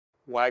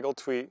Waggle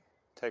tweet,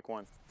 take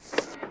one.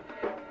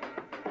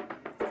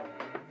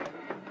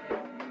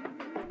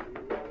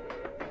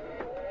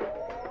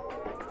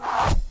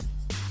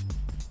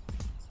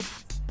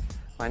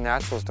 My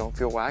naturals don't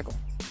feel waggle.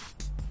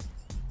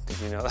 Did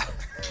you know that?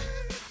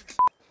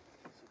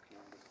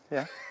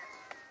 Yeah.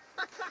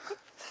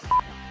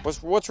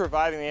 What's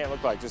reviving the ant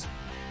look like? Just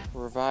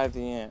revive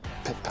the ant.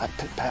 Pit pat,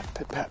 pit pat,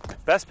 pit pat.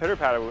 Best pitter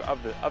patter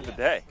of the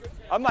day.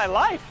 Of my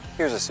life.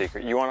 Here's a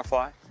secret. You want to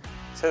fly?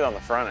 Let's hit it on the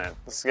front end.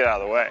 Let's get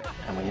out of the way.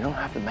 And when you don't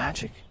have the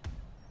magic,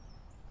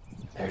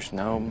 there's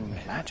no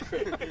magic.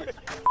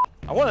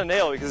 I want to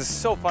nail it because it's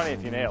so funny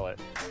if you nail it.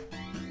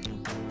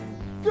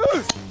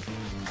 Goose!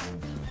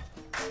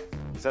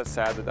 Is that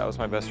sad that was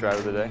my best drive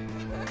of the day?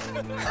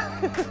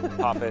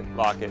 Pop it,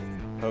 lock it,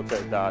 hook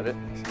it, dot it.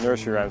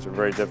 Nursery rhymes are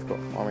very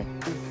difficult for me.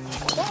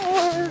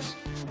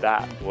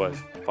 That was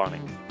funny,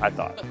 I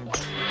thought.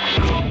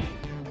 I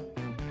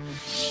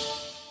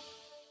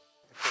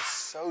feel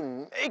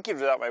so naked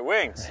without my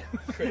wings.